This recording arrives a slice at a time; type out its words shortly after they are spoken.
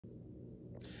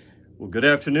Well, good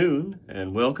afternoon,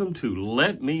 and welcome to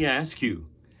Let Me Ask You,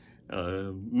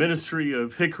 ministry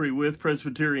of Hickory Withe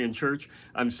Presbyterian Church.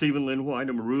 I'm Stephen Lynn White.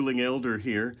 I'm a ruling elder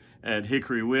here at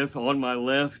Hickory Withe. On my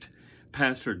left,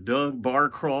 Pastor Doug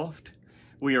Barcroft.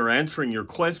 We are answering your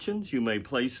questions. You may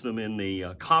place them in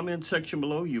the comment section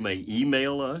below. You may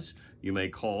email us. You may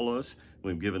call us.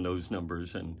 We've given those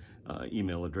numbers and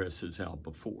email addresses out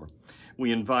before.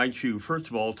 We invite you, first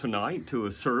of all, tonight to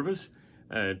a service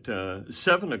at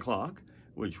 7 o'clock,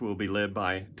 which will be led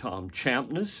by Tom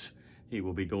Champness. He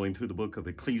will be going through the book of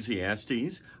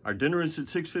Ecclesiastes. Our dinner is at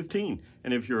 6:15,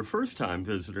 and if you're a first-time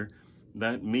visitor,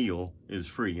 that meal is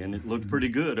free, and it looked pretty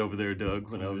good over there,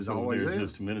 Doug, when I was over there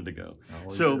just a minute ago.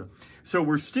 So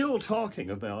we're still talking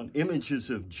about images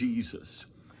of Jesus,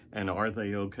 and are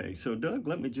they okay? So, Doug,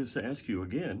 let me just ask you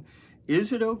again,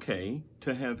 is it okay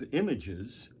to have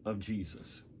images of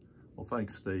Jesus? Well,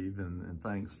 thanks, Steve, and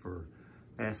thanks for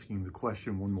asking the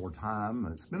question one more time.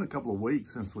 It's been a couple of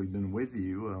weeks since we've been with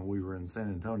you. We were in San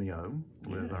Antonio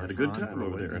with our had a good time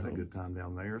over there. Had a good time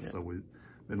down there. Yeah. So we've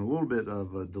been a little bit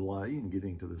of a delay in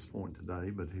getting to this point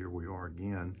today, but here we are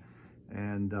again.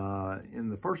 And in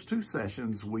the first two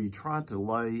sessions, we tried to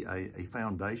lay a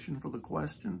foundation for the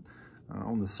question.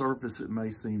 On the surface, it may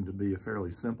seem to be a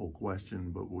fairly simple question,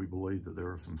 but we believe that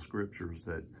there are some scriptures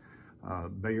that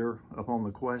bear upon the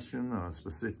question,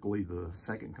 specifically the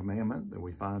second commandment that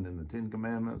we find in the 10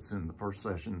 Commandments. In the first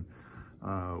session,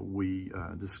 we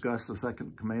discussed the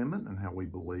second commandment and how we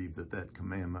believe that that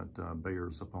commandment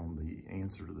bears upon the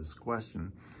answer to this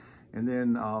question. And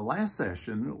then last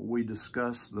session, we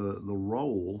discussed the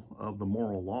role of the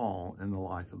moral law in the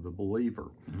life of the believer.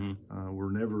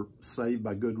 We're never saved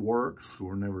by good works.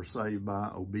 We're never saved by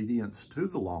obedience to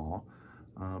the law.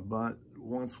 But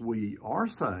once we are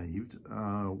saved,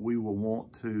 we will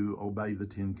want to obey the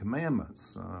 10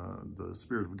 Commandments. The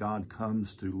Spirit of God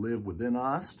comes to live within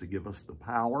us, to give us the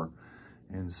power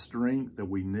and strength that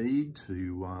we need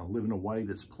to live in a way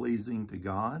that's pleasing to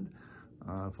God.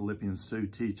 Philippians 2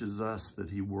 teaches us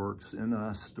that He works in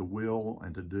us to will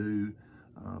and to do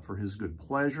for His good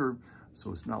pleasure.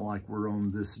 So it's not like we're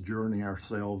on this journey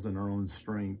ourselves in our own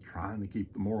strength, trying to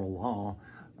keep the moral law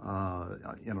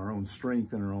in our own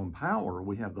strength and our own power.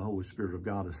 We have the Holy Spirit of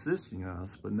God assisting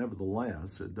us, but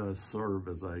nevertheless, it does serve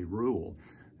as a rule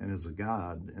and as a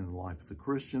guide in the life of the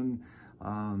Christian.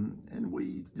 And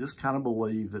we just kind of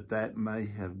believe that that may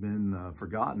have been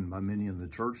forgotten by many in the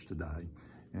church today.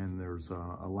 And there's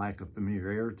a lack of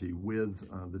familiarity with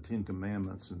the 10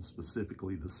 Commandments, and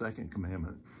specifically the second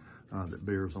commandment that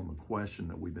bears on the question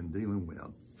that we've been dealing with.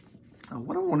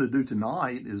 What I want to do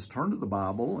tonight is turn to the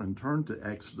Bible and turn to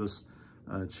Exodus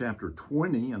chapter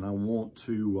 20, and I want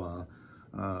to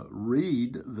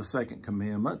read the second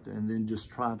commandment and then just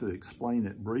try to explain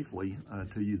it briefly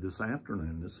to you this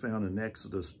afternoon. It's found in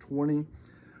Exodus 20,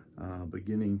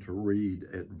 beginning to read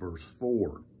at verse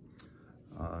 4.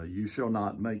 You shall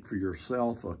not make for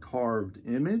yourself a carved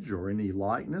image or any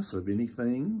likeness of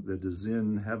anything that is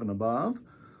in heaven above,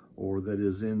 or that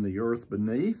is in the earth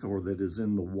beneath, or that is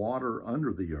in the water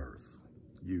under the earth.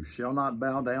 You shall not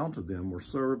bow down to them or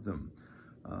serve them.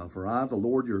 For I, the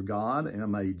Lord your God,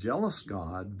 am a jealous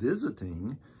God,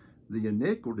 visiting the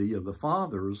iniquity of the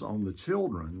fathers on the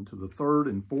children to the third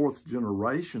and fourth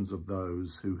generations of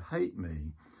those who hate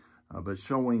me, but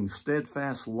showing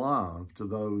steadfast love to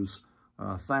those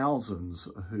thousands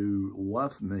who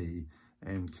love me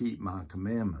and keep my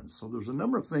commandments. So there's a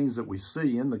number of things that we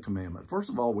see in the commandment. First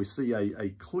of all, we see a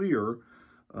clear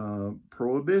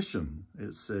prohibition.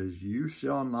 It says, you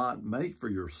shall not make for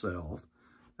yourself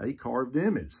a carved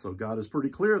image. So God is pretty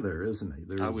clear there, isn't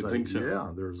He? I would think so.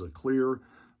 Yeah, there's a clear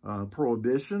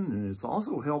prohibition. And it's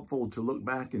also helpful to look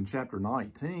back in chapter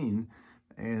 19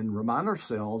 and remind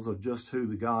ourselves of just who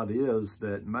the God is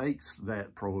that makes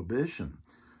that prohibition.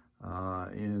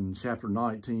 In chapter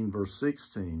 19, verse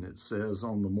 16, it says,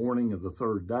 on the morning of the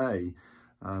third day,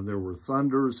 there were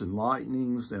thunders and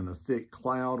lightnings and a thick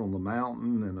cloud on the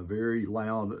mountain and a very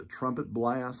loud trumpet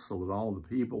blast, so that all the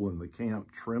people in the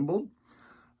camp trembled.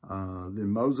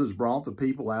 Then Moses brought the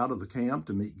people out of the camp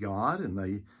to meet God, and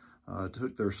they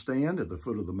took their stand at the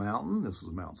foot of the mountain. This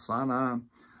was Mount Sinai.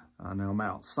 Now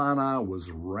Mount Sinai was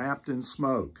wrapped in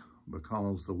smoke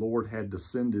because the Lord had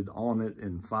descended on it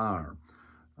in fire.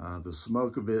 The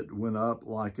smoke of it went up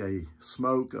like a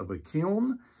smoke of a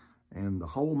kiln, and the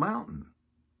whole mountain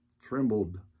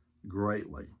trembled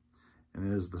greatly.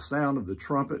 And as the sound of the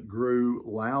trumpet grew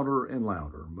louder and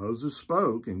louder, Moses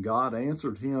spoke, and God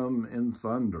answered him in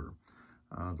thunder.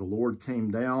 The Lord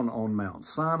came down on Mount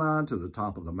Sinai to the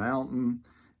top of the mountain,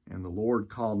 and the Lord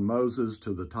called Moses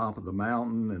to the top of the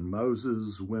mountain, and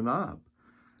Moses went up.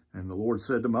 And the Lord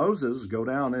said to Moses, go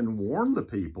down and warn the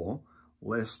people,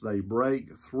 lest they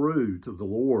break through to the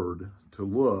Lord to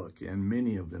look, and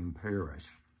many of them perish.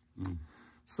 Mm.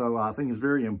 So I think it's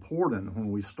very important when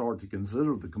we start to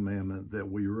consider the commandment that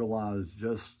we realize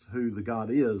just who the God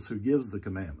is who gives the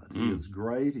commandment. He is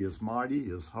great, he is mighty, he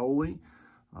is holy.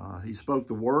 He spoke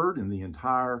the word, and the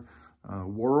entire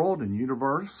world and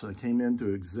universe came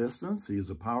into existence. He is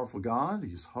a powerful God,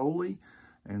 he's holy.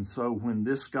 And so when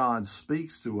this God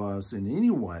speaks to us in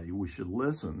any way, we should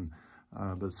listen.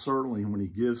 But certainly when he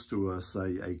gives to us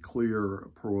a clear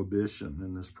prohibition,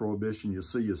 and this prohibition you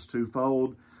see is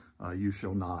twofold. You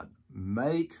shall not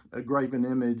make a graven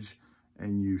image,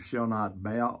 and you shall not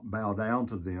bow down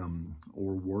to them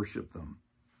or worship them.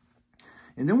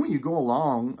 And then when you go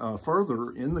along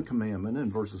further in the commandment,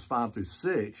 in verses 5 through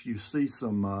 6, you see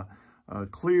some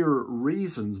clear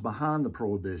reasons behind the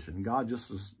prohibition. God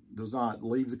just does not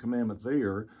leave the commandment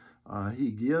there. He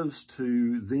gives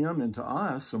to them and to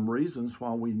us some reasons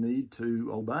why we need to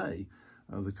obey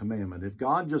the commandment. If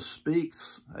God just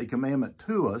speaks a commandment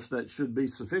to us, that should be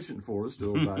sufficient for us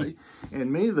to obey.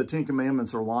 And many of the 10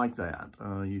 Commandments are like that.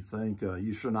 You think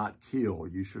you shall not kill,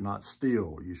 you shall not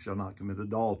steal, you shall not commit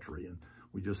adultery. And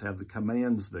we just have the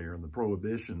commands there and the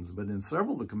prohibitions. But in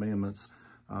several of the commandments,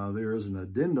 there is an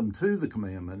addendum to the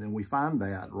commandment, and we find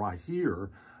that right here.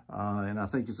 And I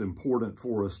think it's important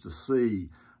for us to see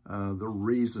the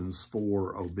reasons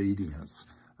for obedience.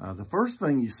 The first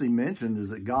thing you see mentioned is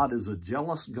that God is a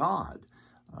jealous God.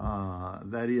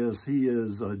 That is, he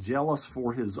is jealous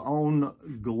for his own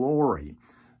glory.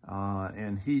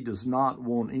 And he does not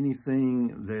want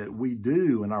anything that we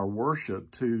do in our worship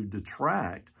to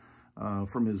detract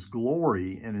from his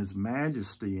glory and his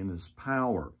majesty and his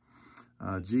power.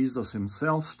 Jesus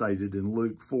himself stated in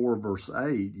Luke 4, verse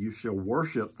 8, you shall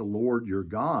worship the Lord your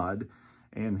God,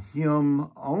 and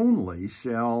him only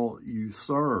shall you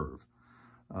serve.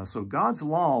 So God's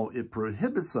law, it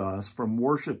prohibits us from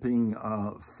worshiping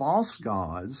false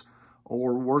gods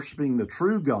or worshiping the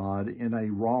true God in a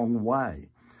wrong way.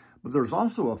 But there's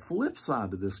also a flip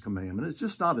side to this commandment. It's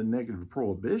just not a negative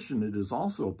prohibition. It is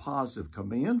also a positive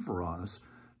command for us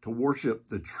to worship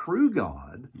the true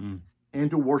God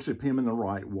and to worship him in the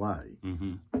right way.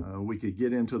 We could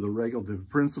get into the regulative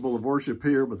principle of worship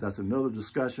here, but that's another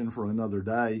discussion for another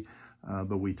day.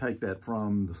 But we take that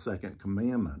from the second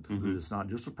commandment. It's not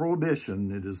just a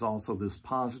prohibition. It is also this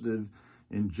positive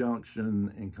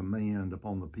injunction and command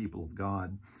upon the people of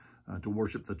God to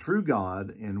worship the true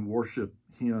God and worship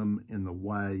him in the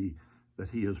way that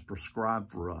he has prescribed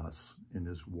for us in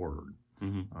his word.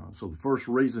 So the first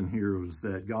reason here is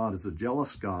that God is a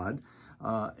jealous God.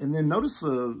 And then notice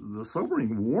the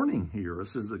sobering warning here. It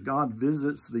says that God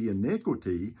visits the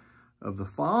iniquity of the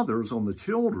fathers on the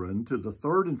children to the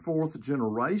third and fourth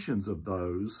generations of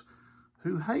those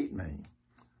who hate me.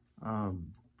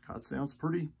 God sounds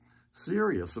pretty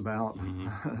serious about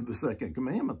the second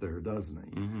commandment there, doesn't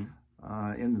he?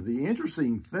 And the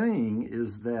interesting thing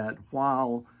is that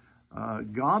while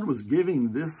God was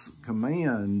giving this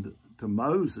command to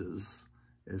Moses,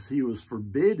 as he was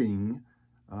forbidding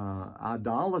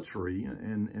idolatry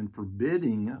and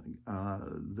forbidding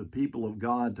the people of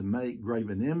God to make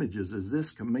graven images, as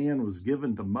this command was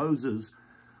given to Moses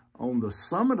on the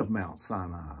summit of Mount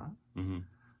Sinai,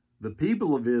 the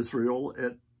people of Israel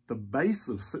at the base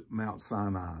of Mount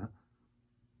Sinai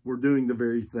were doing the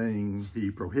very thing he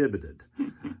prohibited.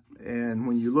 And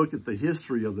when you look at the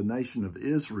history of the nation of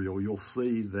Israel, you'll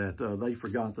see that they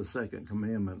forgot the second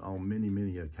commandment on many,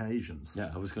 many occasions.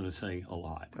 Yeah, I was going to say a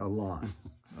lot. A lot.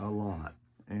 A lot.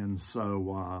 And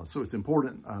so it's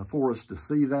important for us to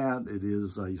see that. It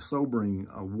is a sobering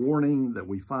warning that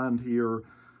we find here,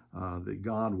 that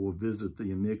God will visit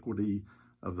the iniquity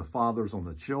of the fathers on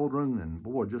the children. And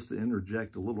boy, just to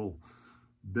interject a little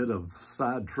bit of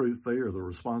side truth there, the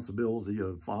responsibility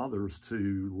of fathers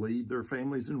to lead their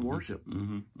families in worship.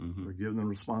 They're given the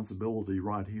responsibility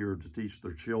right here to teach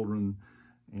their children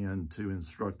and to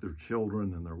instruct their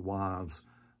children and their wives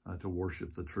to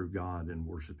worship the true God and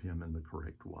worship him in the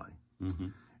correct way.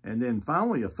 And then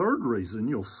finally, a third reason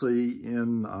you'll see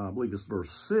in, I believe it's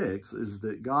verse 6, is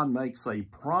that God makes a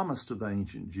promise to the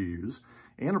ancient Jews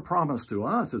and a promise to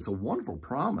us. It's a wonderful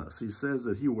promise. He says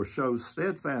that he will show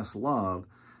steadfast love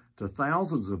to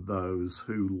thousands of those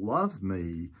who love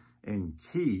me and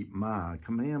keep my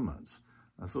commandments.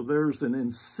 So there's an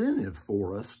incentive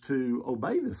for us to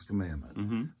obey this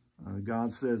commandment.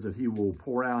 God says that he will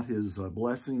pour out his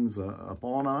blessings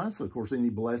upon us. Of course, any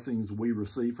blessings we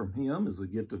receive from him is a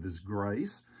gift of his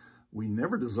grace. We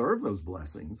never deserve those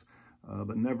blessings,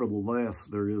 But nevertheless,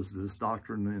 there is this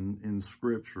doctrine in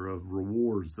Scripture of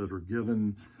rewards that are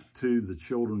given to the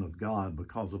children of God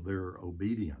because of their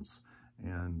obedience.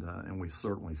 And we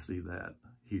certainly see that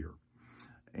here.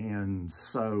 And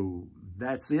so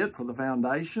that's it for the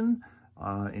foundation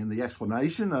and the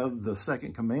explanation of the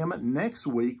second commandment. Next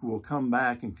week, we'll come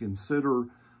back and consider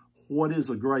what is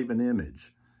a graven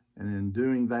image. And in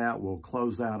doing that, we'll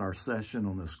close out our session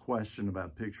on this question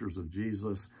about pictures of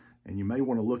Jesus. And you may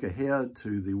want to look ahead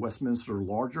to the Westminster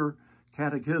Larger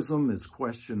Catechism. It's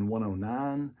question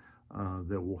 109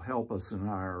 that will help us in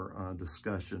our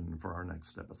discussion for our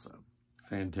next episode.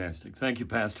 Fantastic. Thank you,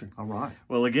 Pastor. All right.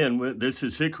 Well, again, this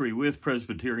is Hickory Withe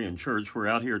Presbyterian Church. We're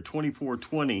out here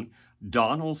 2420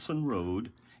 Donaldson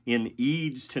Road in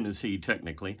Eads, Tennessee,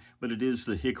 technically, but it is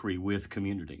the Hickory Withe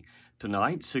community.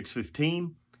 Tonight,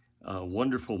 6:15, a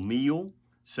wonderful meal.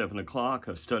 7 o'clock,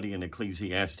 a study in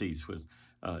Ecclesiastes with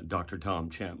Dr. Tom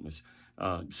Champness.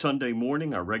 Sunday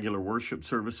morning, our regular worship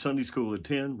service, Sunday school at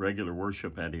 10, regular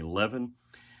worship at 11,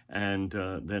 and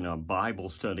then a Bible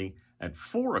study at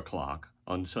 4 o'clock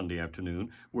on Sunday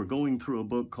afternoon. We're going through a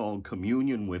book called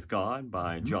Communion with God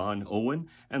by John Owen,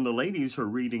 and the ladies are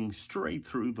reading straight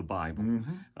through the Bible.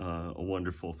 A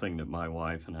wonderful thing that my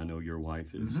wife, and I know your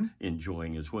wife, is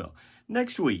enjoying as well.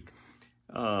 Next week,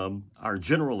 our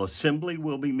General Assembly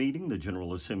will be meeting, the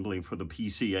General Assembly for the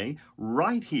PCA,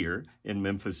 right here in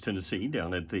Memphis, Tennessee,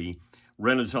 down at the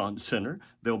Renaissance Center.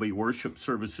 There'll be worship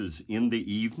services in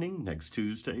the evening, next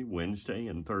Tuesday, Wednesday,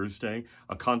 and Thursday.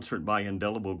 A concert by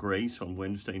Indelible Grace on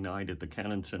Wednesday night at the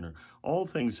Cannon Center. All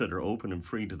things that are open and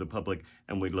free to the public,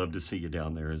 and we'd love to see you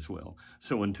down there as well.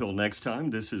 So until next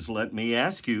time, this is Let Me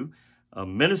Ask You, a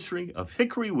ministry of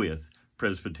Hickory Withe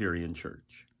Presbyterian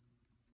Church.